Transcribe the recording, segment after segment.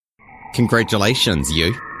Congratulations,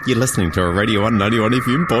 you. You're listening to a Radio 191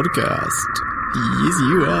 FM podcast. Yes,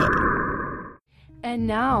 you are. And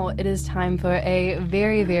now it is time for a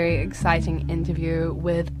very, very exciting interview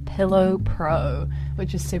with Pillow Pro,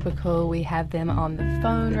 which is super cool. We have them on the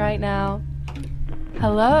phone right now.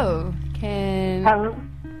 Hello. Hello.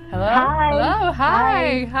 Hi. Hello.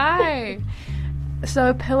 Hi.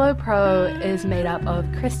 So Pillow Pro is made up of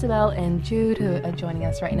Christabel and Jude, who are joining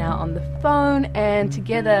us right now on the phone, and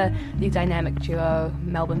together the dynamic duo,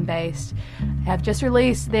 Melbourne-based, have just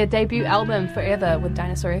released their debut album, Forever, with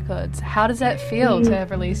Dinosaur Records. How does that feel to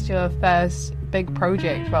have released your first big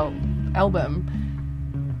project, album?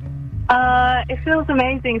 It feels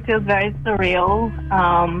amazing. It feels very surreal.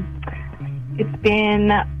 It's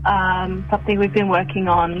been something we've been working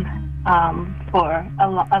on for a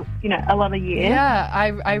lot of years. Yeah,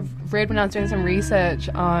 I read when I was doing some research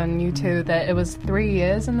on YouTube that it was 3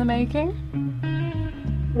 years in the making.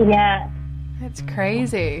 Yeah. That's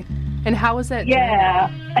crazy. And how was that? Yeah,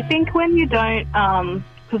 I think when you don't,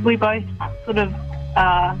 because we both sort of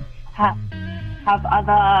have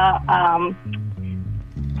other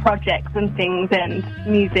projects and things, and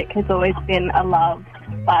music has always been a love,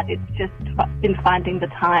 but it's just been finding the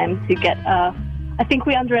time to get I think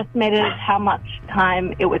we underestimated how much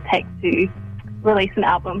time it would take to release an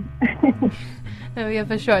album. No, yeah,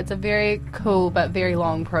 for sure. It's a very cool but very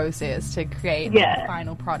long process to create the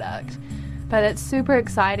final product. But it's super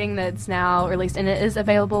exciting that it's now released, and it is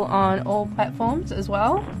available on all platforms as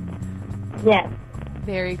well. Yes.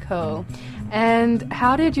 Very cool. And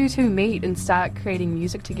how did you two meet and start creating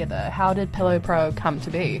music together? How did Pillow Pro come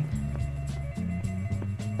to be?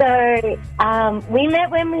 So we met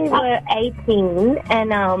when we were 18,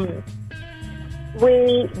 and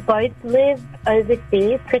we both lived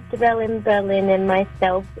overseas, Christabel in Berlin and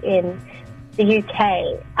myself in the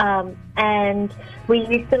UK. And we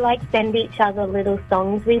used to send each other little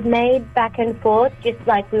songs we'd made back and forth, just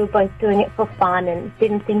like we were both doing it for fun and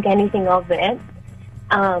didn't think anything of it.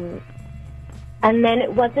 And then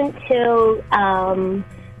it wasn't till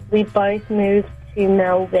we both moved to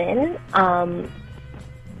Melbourne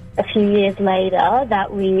a few years later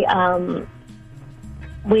that we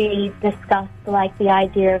discussed the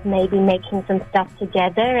idea of maybe making some stuff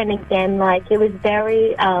together. And again, it was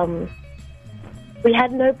very we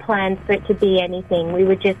had no plans for it to be anything. We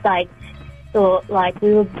were just thought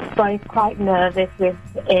we were both quite nervous with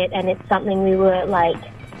it, and it's something we were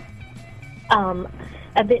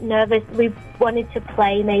a bit nervous. We wanted to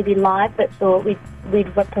play maybe live, but thought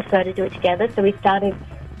we'd prefer to do it together. So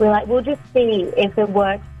we'll just see if it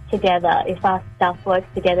works together, if our stuff works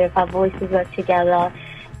together, if our voices work together.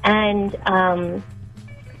 And I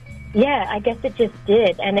guess it just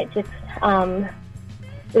did, and it just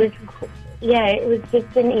it was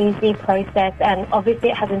just an easy process. And obviously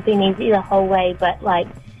it hasn't been easy the whole way, but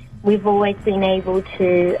we've always been able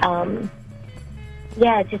to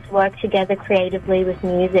just work together creatively with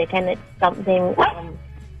music. And it's something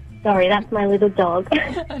sorry, that's my little dog.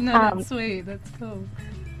 No, that's sweet. That's cool.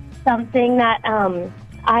 Something that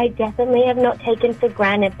I definitely have not taken for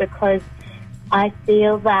granted, because I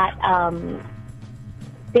feel that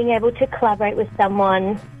being able to collaborate with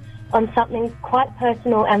someone on something quite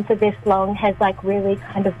personal and for this long has really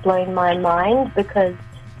kind of blown my mind, because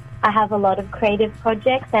I have a lot of creative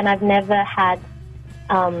projects and I've never had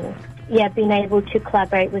been able to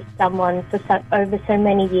collaborate with someone for over so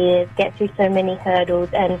many years, get through so many hurdles,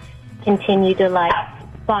 and continue to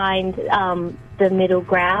find the middle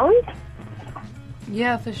ground.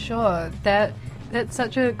 Yeah, for sure. That's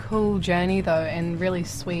such a cool journey, though, and really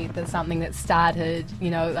sweet that something that started,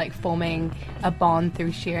 forming a bond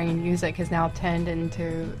through sharing music has now turned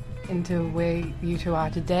into where you two are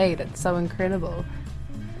today. That's so incredible.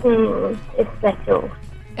 It's special.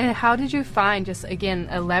 And how did you find, just again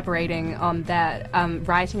elaborating on that,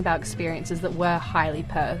 writing about experiences that were highly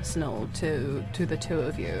personal to the two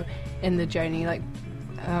of you in the journey?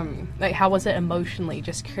 How was it emotionally,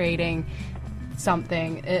 just creating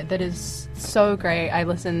something that is so great? I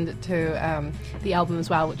listened to the album as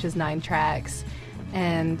well, which is 9 tracks,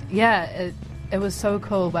 and it was so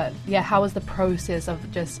cool. But how was the process of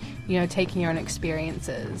just taking your own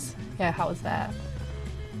experiences? How was that?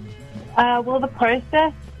 Well, the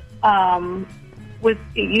process was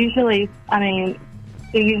it usually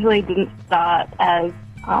didn't start as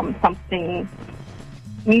something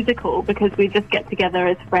musical, because we just get together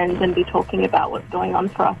as friends and be talking about what's going on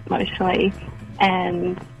for us emotionally.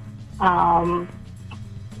 And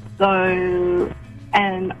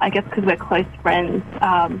and I guess because we're close friends,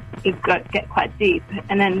 it get quite deep.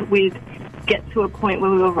 And then we'd get to a point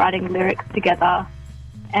where we were writing lyrics together,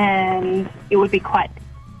 and it would be quite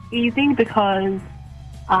easy because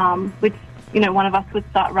with one of us would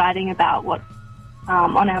start writing about what's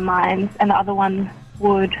on our minds, and the other one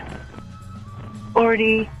would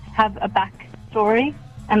already have a backstory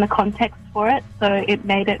and the context for it, so it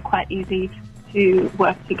made it quite easy to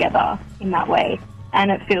work together in that way,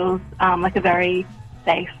 and it feels like a very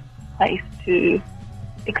safe place to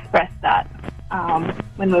express that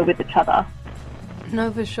when we're with each other. No,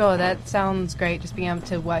 for sure. That sounds great, just being able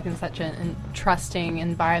to work in such a trusting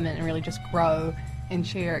environment and really just grow and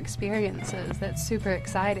share experiences. That's super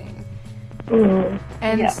exciting.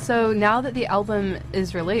 And so now that the album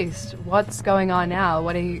is released, what's going on now?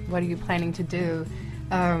 What are you planning to do?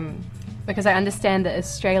 Because I understand that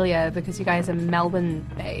Australia, because you guys are Melbourne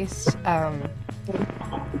based,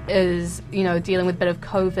 is dealing with a bit of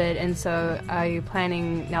COVID, and so are you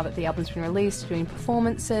planning, now that the album's been released, doing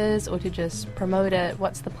performances or to just promote it?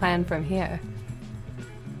 What's the plan from here?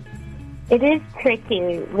 It is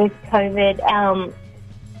tricky with COVID.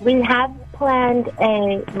 We have planned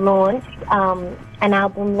a launch, an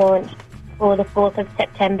album launch for the 4th of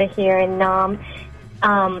September here in Naarm,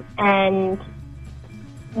 and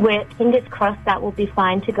we're fingers crossed that will be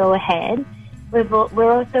fine to go ahead.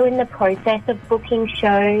 We're also in the process of booking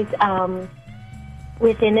shows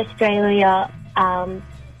within Australia,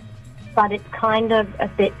 but it's kind of a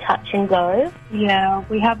bit touch and go. Yeah,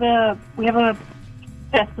 we have a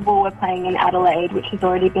festival we're playing in Adelaide, which has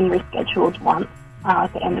already been rescheduled once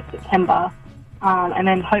at the end of September, and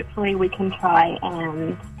then hopefully we can try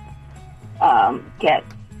and get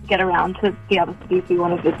around to the other cities we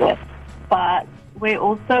want to visit. But we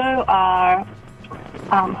also are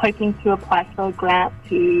hoping to apply for a grant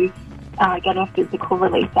to get a physical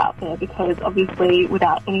release out there, because obviously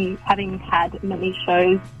without having had many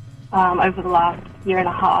shows over the last year and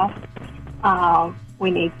a half,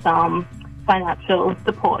 we need some financial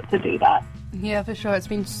support to do that. Yeah, for sure. It's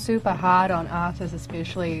been super hard on artists,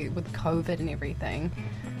 especially with COVID and everything.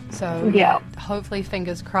 So yeah, hopefully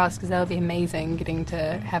fingers crossed, because that would be amazing, getting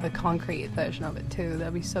to have a concrete version of it too.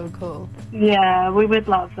 That would be so cool. Yeah, we would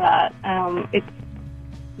love that.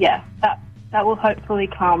 That will hopefully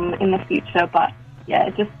come in the future, but yeah,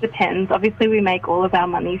 it just depends. Obviously we make all of our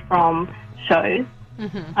money from shows.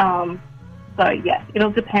 So yeah,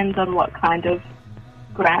 it'll depend on what kind of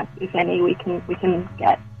grants, if any, we can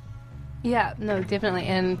get. Yeah, no, definitely.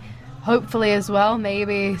 And hopefully as well,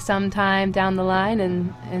 maybe sometime down the line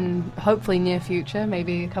and hopefully near future,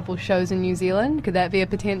 maybe a couple shows in New Zealand. Could that be a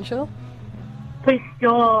potential? For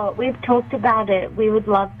sure. We've talked about it. We would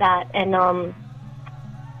love that. And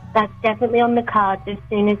that's definitely on the cards as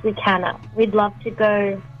soon as we can. We'd love to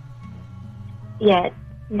go,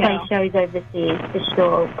 play shows overseas for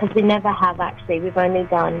sure, because we never have actually. We've only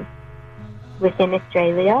done within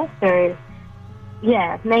Australia. So,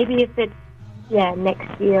 yeah, maybe if it's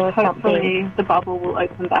next year or something. Hopefully the bubble will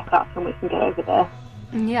open back up and we can get over there.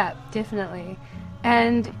 Yeah, definitely.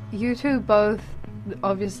 And you two both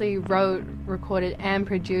obviously wrote, recorded, and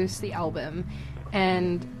produced the album.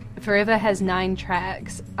 And Forever has 9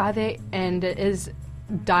 tracks. And it is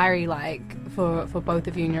diary-like for both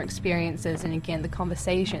of you and your experiences, and again, the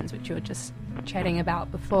conversations which you were just chatting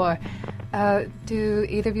about before. Do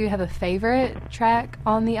either of you have a favorite track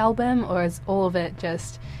on the album, or is all of it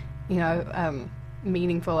just,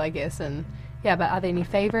 meaningful, I guess? And yeah, but are there any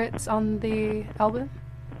favorites on the album?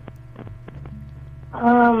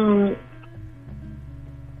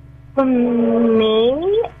 For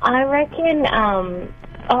me, I reckon,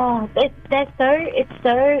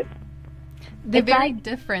 they're very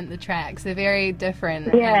different, the tracks. They're very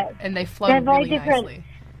different. Yeah. And they flow really different. Nicely.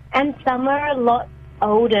 And some are a lot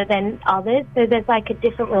older than others, so there's like a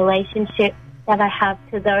different relationship that I have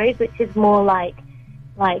to those, which is more like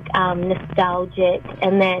nostalgic,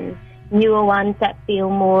 and then newer ones that feel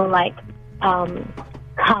more like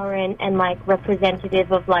current and like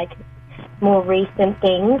representative of like more recent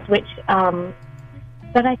things, which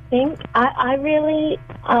but I think I really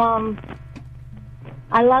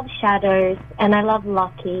I love Shadows and I love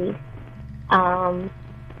Lucky, and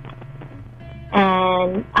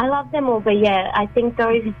I love them all, but yeah, I think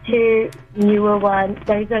those two newer ones,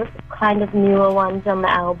 those are kind of newer ones on the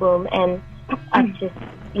album, and I'm just,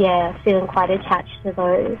 feeling quite attached to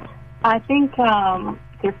those. I think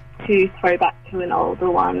just to throw back to an older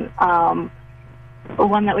one,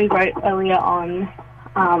 one that we wrote earlier on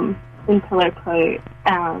in Pillow Pro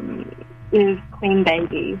is Queen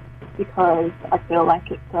Baby, because I feel like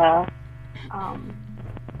it's a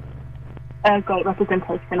great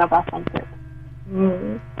representation of our friendship.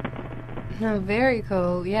 No, very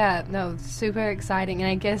cool. Yeah, no, super exciting. And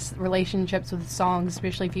I guess relationships with songs,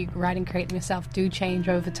 especially if you write and create them yourself, do change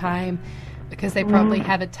over time. because they probably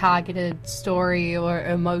have a targeted story or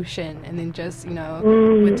emotion, and then just,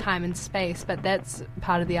 with time and space. But that's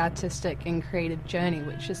part of the artistic and creative journey,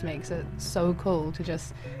 which just makes it so cool to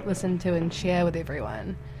just listen to and share with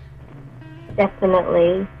everyone.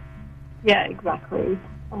 Definitely. Yeah, exactly.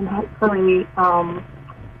 And hopefully, on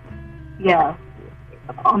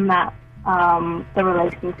that, the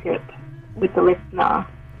relationship with the listener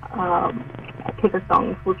to the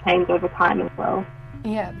songs will change over time as well.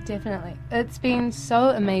 Yeah, definitely. It's been so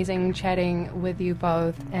amazing chatting with you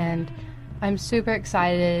both, and I'm super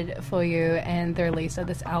excited for you and the release of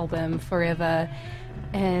this album, Forever.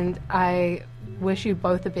 And I wish you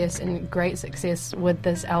both the best and great success with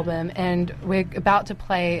this album. And we're about to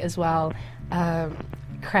play as well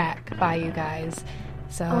Crack by you guys.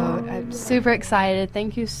 So I'm super excited.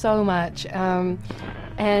 Thank you so much.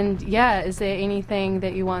 And yeah, is there anything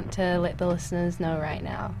that you want to let the listeners know right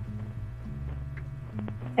now?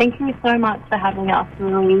 Thank you so much for having us.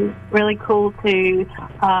 Really, really cool to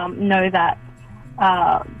know that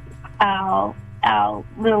our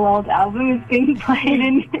little old album is being played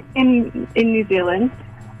in New Zealand.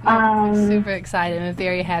 I'm super excited. I'm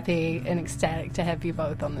very happy and ecstatic to have you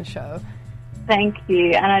both on the show. Thank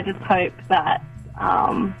you, and I just hope that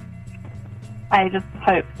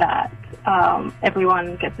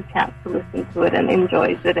everyone gets a chance to listen to it and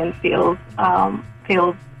enjoys it and feels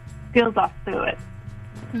us through it.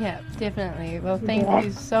 Yeah, definitely. Well, thank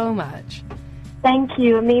you so much. Thank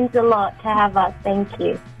you. It means a lot to have us. Thank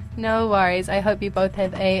you. No worries. I hope you both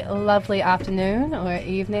have a lovely afternoon or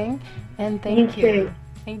evening. And thank you. Too.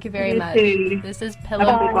 Thank you very much. Too. This is Have a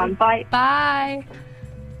good one. Bye. Bye.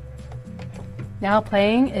 Now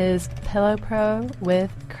playing is Pillow Pro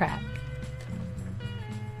with Crack.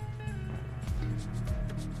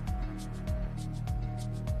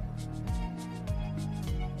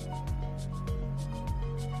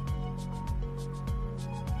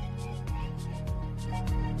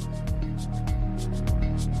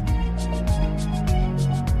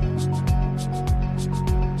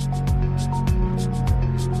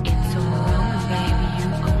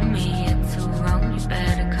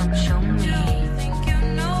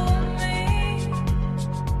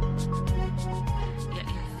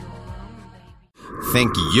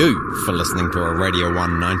 Thank you for listening to a Radio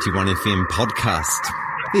 191 FM podcast.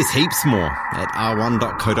 There's heaps more at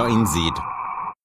r1.co.nz.